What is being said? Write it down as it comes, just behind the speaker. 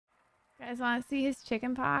Guys want to see his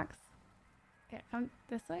chicken pox? Okay, come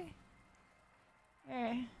this way.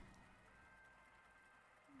 There.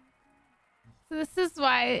 So this is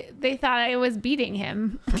why they thought I was beating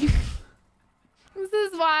him. This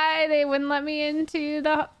is why they wouldn't let me into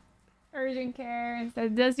the urgent care and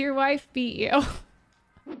said, "Does your wife beat you?"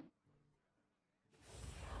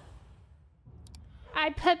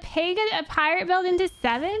 I put Pagan a pirate build into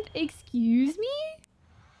 7th? Excuse me?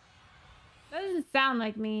 That doesn't sound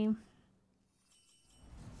like me.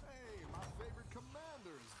 Hey, my favorite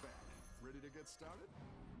commander is back. Ready to get started?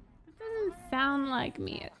 That doesn't sound like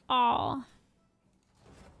me at all.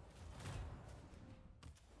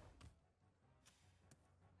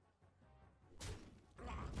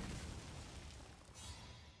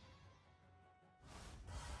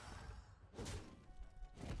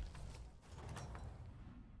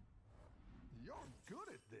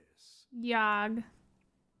 Yog.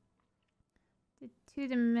 To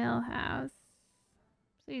the mill house.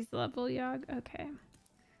 Please level Yog. Okay.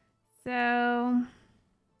 So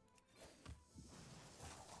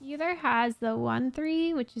he either has the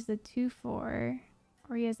 1-3, which is a 2-4,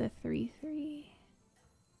 or he has a 3-3.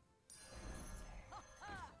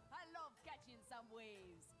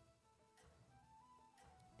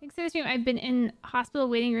 Thanks for the stream. I've been in hospital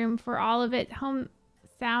waiting room for all of it. Home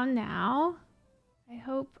sound now. I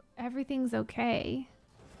hope everything's okay.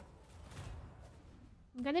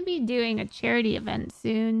 I'm gonna be doing a charity event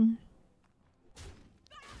soon.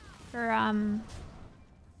 For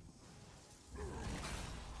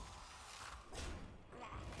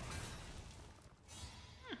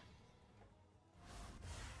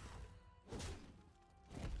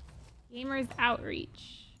Gamers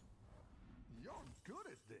Outreach. You're good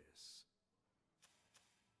at this.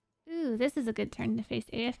 Ooh, this is a good turn to face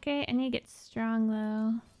AFK. I need to get strong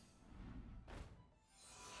though.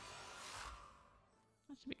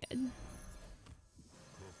 That should be good.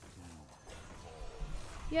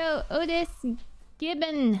 Yo, Otis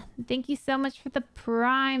Gibbon, thank you so much for the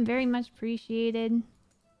prime. Very much appreciated.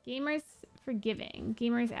 Gamers for Giving.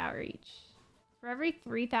 Gamers Outreach. For every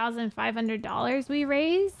 $3,500 we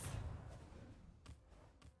raise.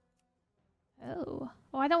 Oh,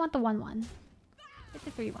 I don't want the 1-1. Get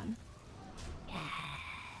the 3-1. Yes.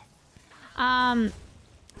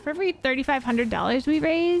 For every $3,500 we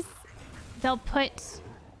raise, they'll put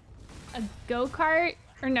a go-kart,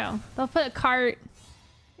 or no, they'll put a cart.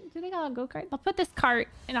 Do they call it a go-kart? They'll put this cart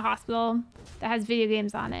in a hospital that has video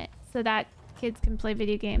games on it, so that kids can play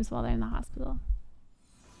video games while they're in the hospital.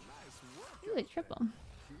 Ooh, a triple.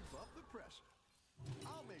 Keep up the pressure.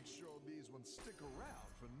 I'll make sure these ones stick around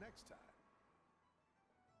for next time.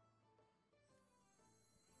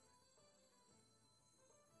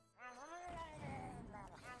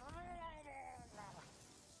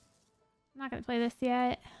 I'm not gonna play this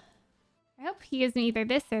yet. I hope he gives me either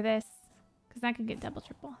this or this, because I could get double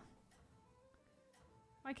triple.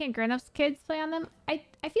 Why can't grown-ups kids play on them? I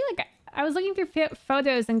feel like I was looking through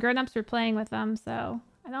photos and grown-ups were playing with them, so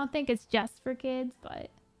I don't think it's just for kids, but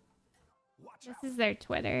this is their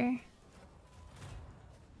Twitter.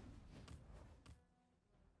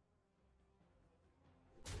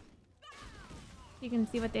 You can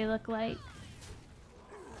see what they look like.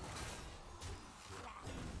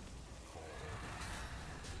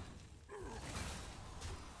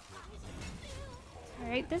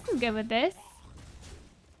 Alright, this is good with this.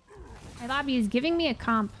 My lobby is giving me a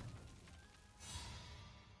comp.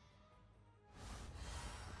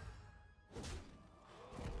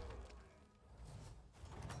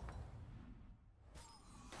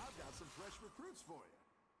 I've got some fresh recruits for you.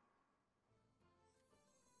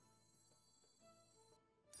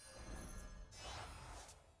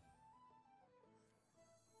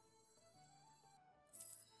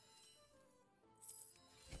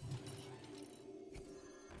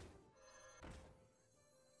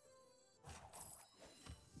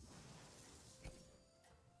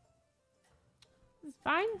 It's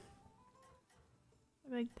fine.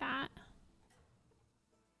 Like that.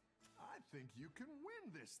 I think you can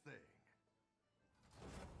win this thing.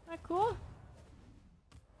 Is that cool?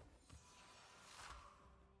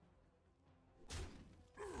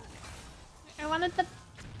 I wanted the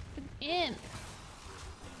imp.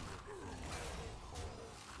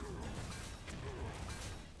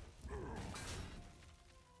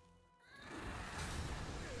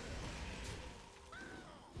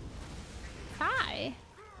 Hi.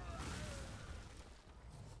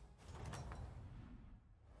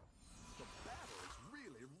 The battle is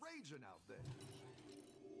really raging out there.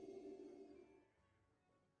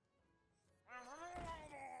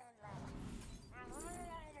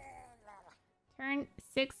 Turn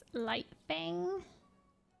 6 lightfang.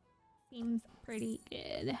 Seems pretty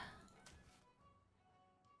good.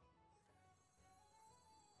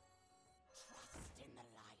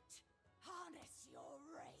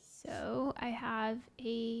 So I have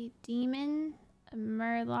a demon, a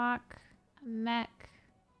murloc, a mech.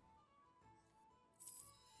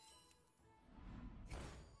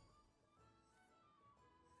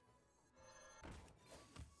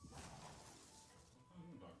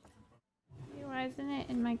 Why isn't it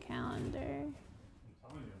in my calendar?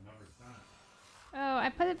 Oh, I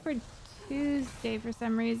put it for Tuesday for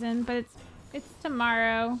some reason, but it's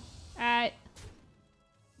tomorrow at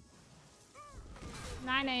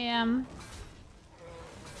 9 a.m.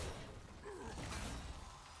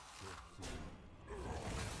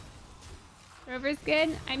 Rover's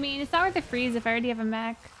good? I mean, it's not worth the freeze if I already have a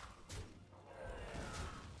mech.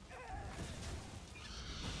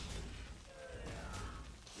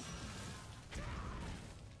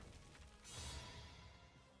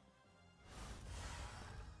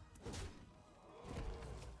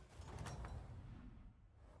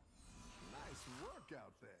 Nice work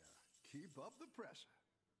out there. Keep up the pressure.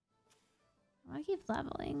 I want to keep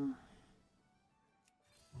leveling.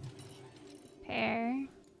 Pair.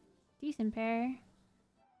 Decent pair.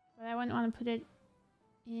 But I wouldn't want to put it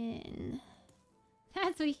in.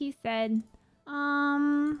 That's what he said.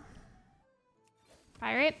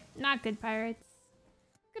 Pirate? Not good pirates.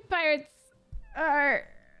 Good pirates are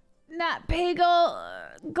not Pagel,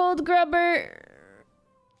 Gold Grubber,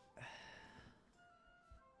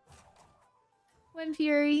 Wind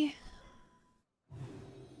Fury.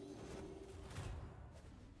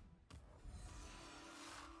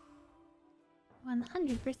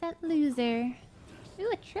 100% loser.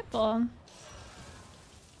 Ooh, a triple.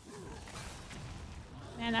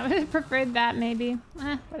 Man, I would have preferred that maybe.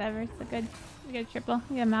 Whatever. It's a good. We get a triple.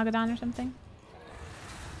 We get a Malgadon or something.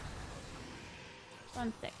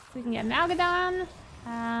 1-6. We can get Malgadon.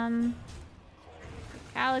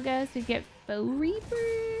 Caligos. We get Foe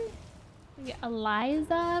Reaper. We get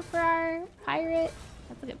Eliza for our pirate.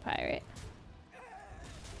 That's a good pirate.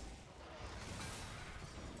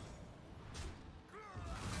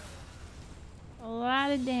 A lot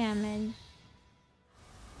of damage.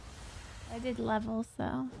 I did level,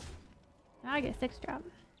 so now I get a 6-drop.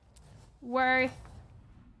 Worth.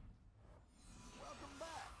 Welcome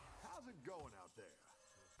back. How's it going out there?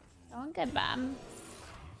 Going good, Bob.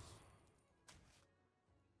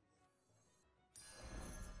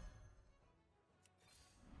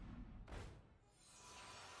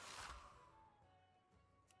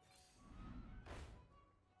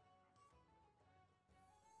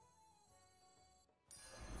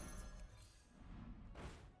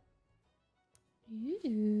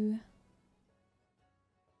 Ooh.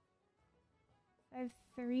 I have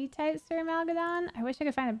 3 types for Malgadon. I wish I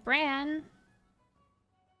could find a brand.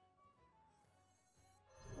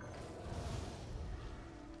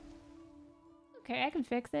 Okay, I can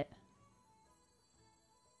fix it.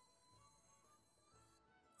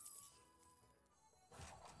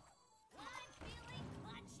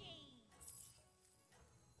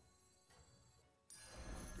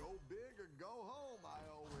 Go big or go home, I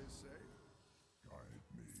always say. Guide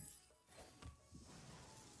me.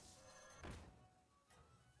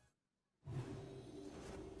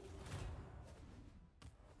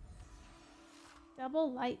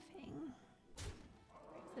 Double lightfang.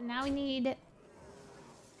 So now we needed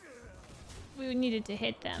to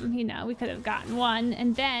hit them. You know, we could have gotten one,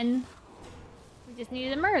 and then we just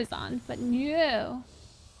needed a Murazon, but no.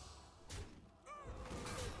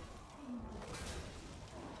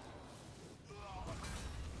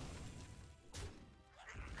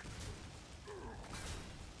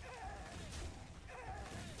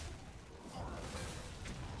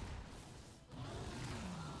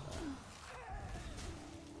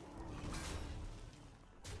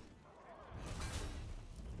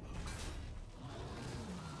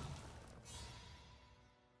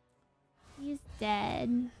 He's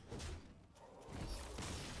dead.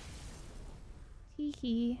 Hee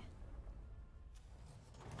hee.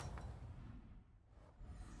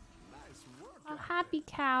 Nice work. Oh, happy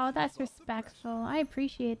cow. That's respectful. I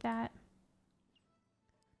appreciate that.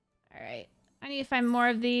 Alright. I need to find more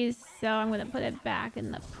of these, so I'm going to put it back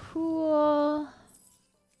in the pool.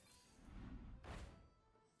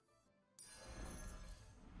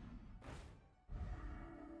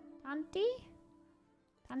 Tanti?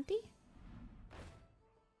 Tanti?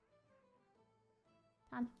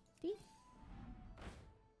 Tanti?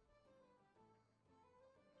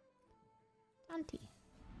 Tanti.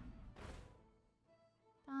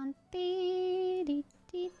 Tanti. Dee, dee,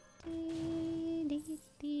 dee, dee,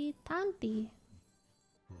 dee, Tanti.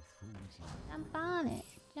 Jump on it.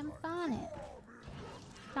 Jump on it.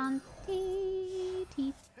 Tanti,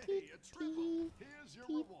 tee, tee, tee,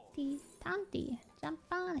 tee, tee, Tanti. Jump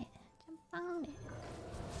on it. Jump on it.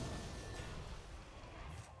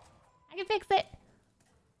 I can fix it.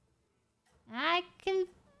 I can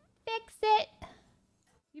fix it.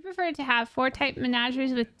 You prefer to have 4-type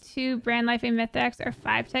menageries with 2 brand lightfang mythics or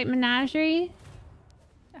 5-type menagerie?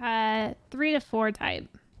 3 to 4 type.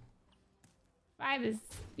 5 is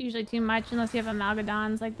usually too much unless you have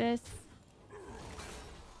amalgadons like this.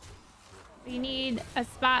 You need a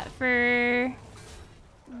spot for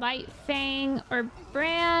lightfang or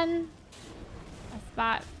bran, a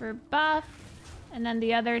spot for buff, and then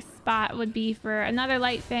the other spot would be for another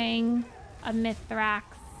lightfang, a mithrax.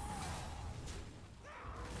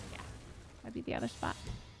 Yeah, that'd be the other spot.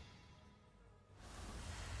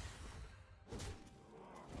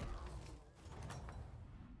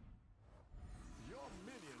 Your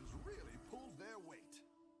minions really pulled their weight.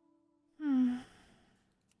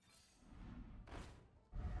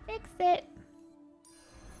 Fix it.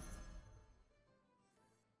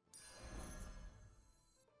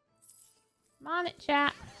 Come on it,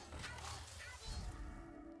 chat.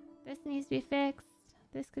 This needs to be fixed.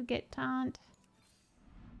 This could get taunt.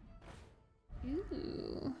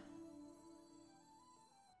 Ooh.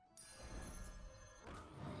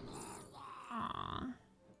 Aww.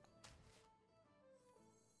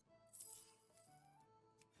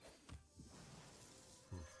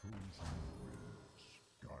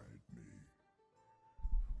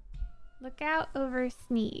 Look out over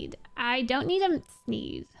Sneed. I don't need a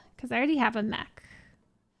Sneed because I already have a mech.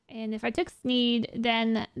 And if I took Sneed,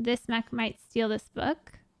 then this mech might steal this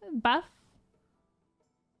buff.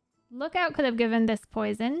 Lookout could have given this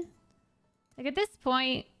poison. Like at this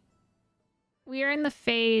point, we are in the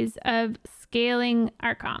phase of scaling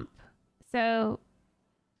our comp. So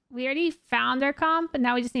we already found our comp, but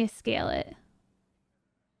now we just need to scale it.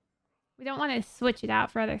 We don't want to switch it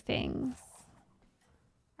out for other things.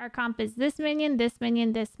 Our comp is this minion, this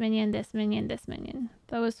minion, this minion, this minion, this minion.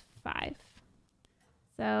 Those 5.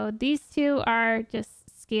 So these 2 are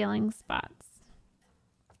just scaling spots.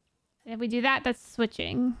 And if we do that, that's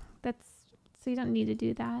switching. So you don't need to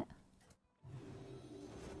do that.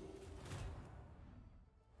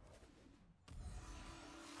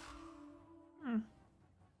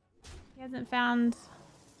 He hasn't found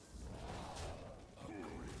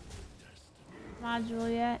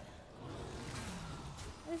module yet.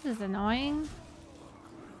 This is annoying.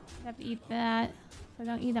 I have to eat that, so I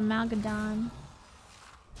don't eat amalgadon.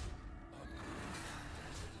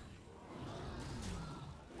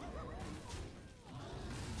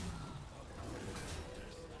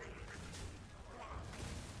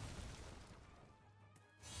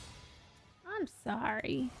 I'm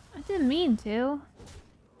sorry. I didn't mean to.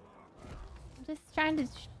 I'm just trying to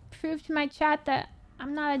prove to my chat that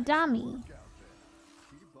I'm not a dummy.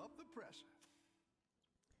 Keep up the pressure.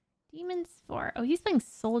 Demons 4. Oh, he's playing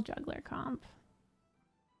Soul Juggler comp.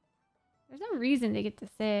 There's no reason to get to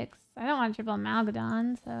 6. I don't want to triple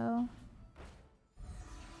Amalgadon, so...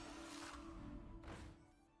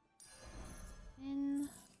 In...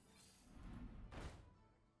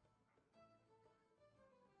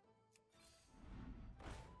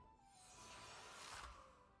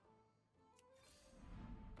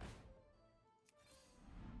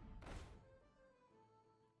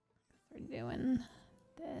 We're doing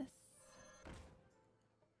this.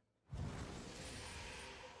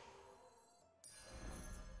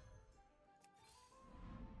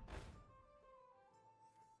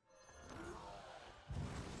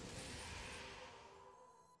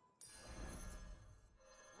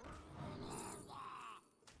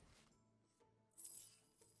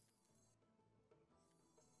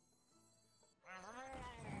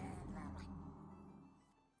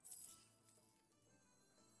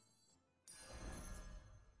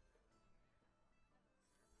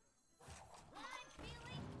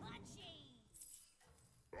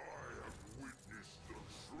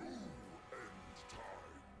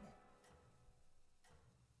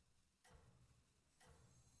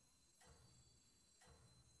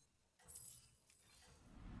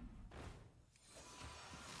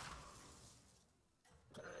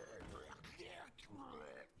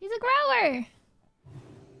 He's a grower!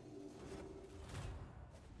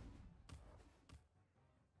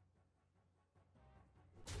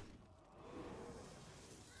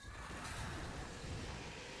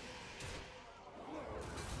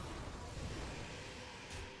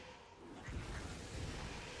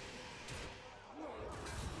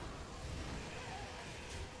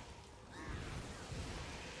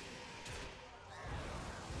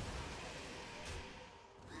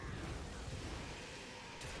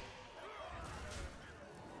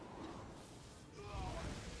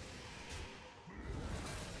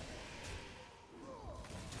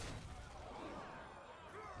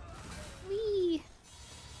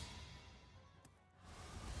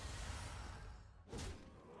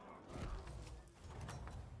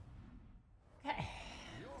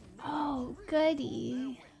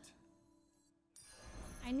 goody.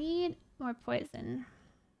 I need more poison.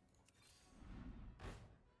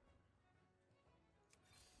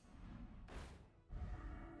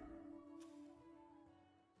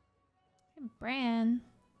 Bran.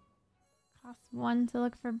 Costs 1 to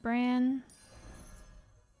look for Bran.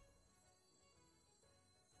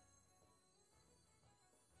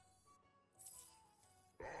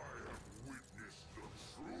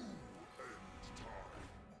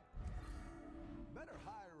 Better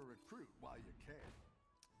hire a recruit while you can.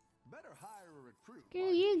 Better hire a recruit.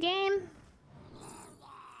 Screw you, game.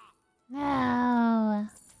 No.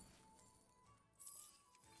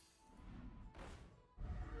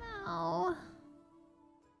 No.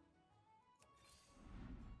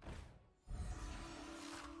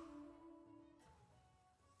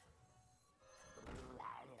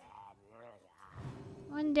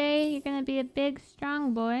 One day you're gonna be a big,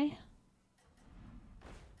 strong boy.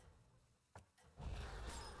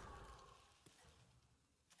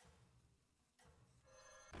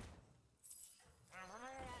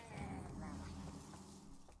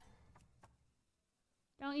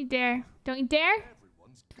 Don't you dare. Don't you dare.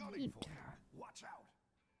 Everyone's gunning for you. Watch out.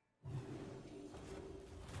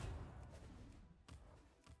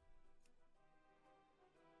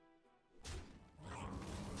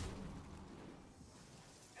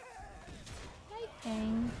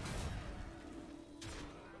 Lightfang.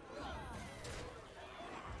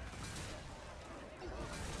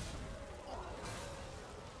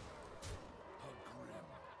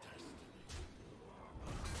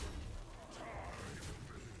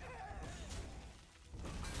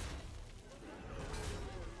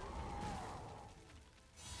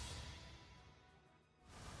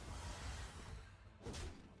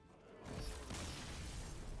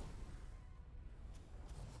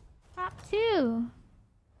 Top 2.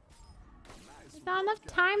 There's not enough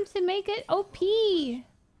time to make it OP. Go ahead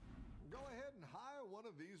and hire one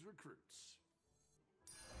of these recruits.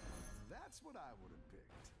 That's what I would have picked.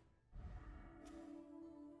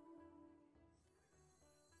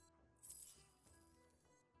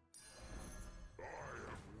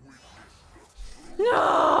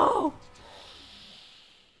 No!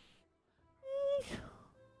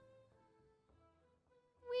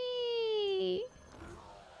 Wee!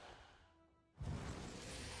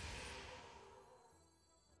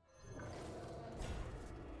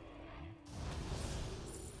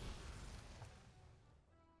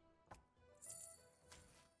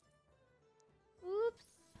 Oops.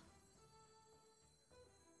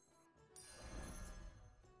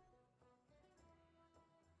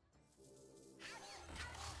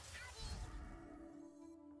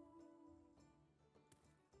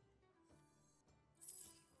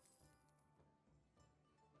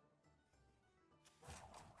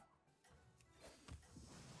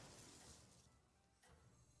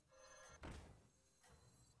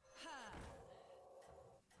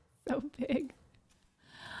 So big.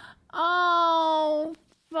 Oh,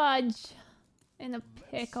 fudge. In a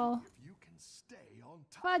pickle. If you can stay on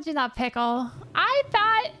top. Fudge in a pickle. I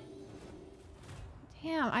thought...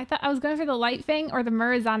 Damn, I thought I was going for the lightfang or the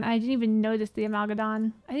Murazon. I didn't even notice the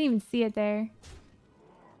Amalgadon. I didn't even see it there.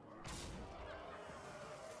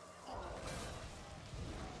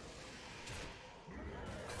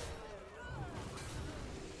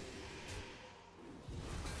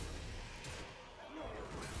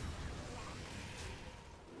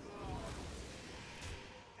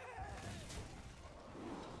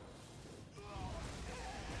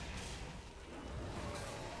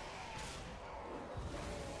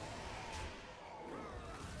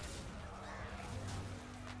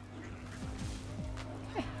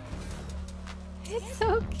 It's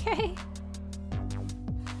okay.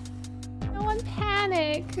 No one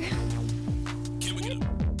panic. It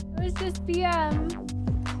was just BM.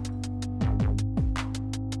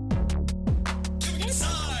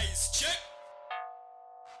 Size check.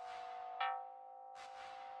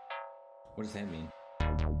 What does that mean?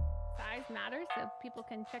 Size matters, so people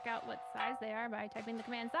can check out what size they are by typing the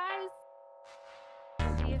command size.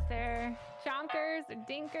 See if they're chonkers or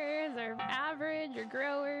dinkers or average or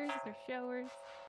growers or showers.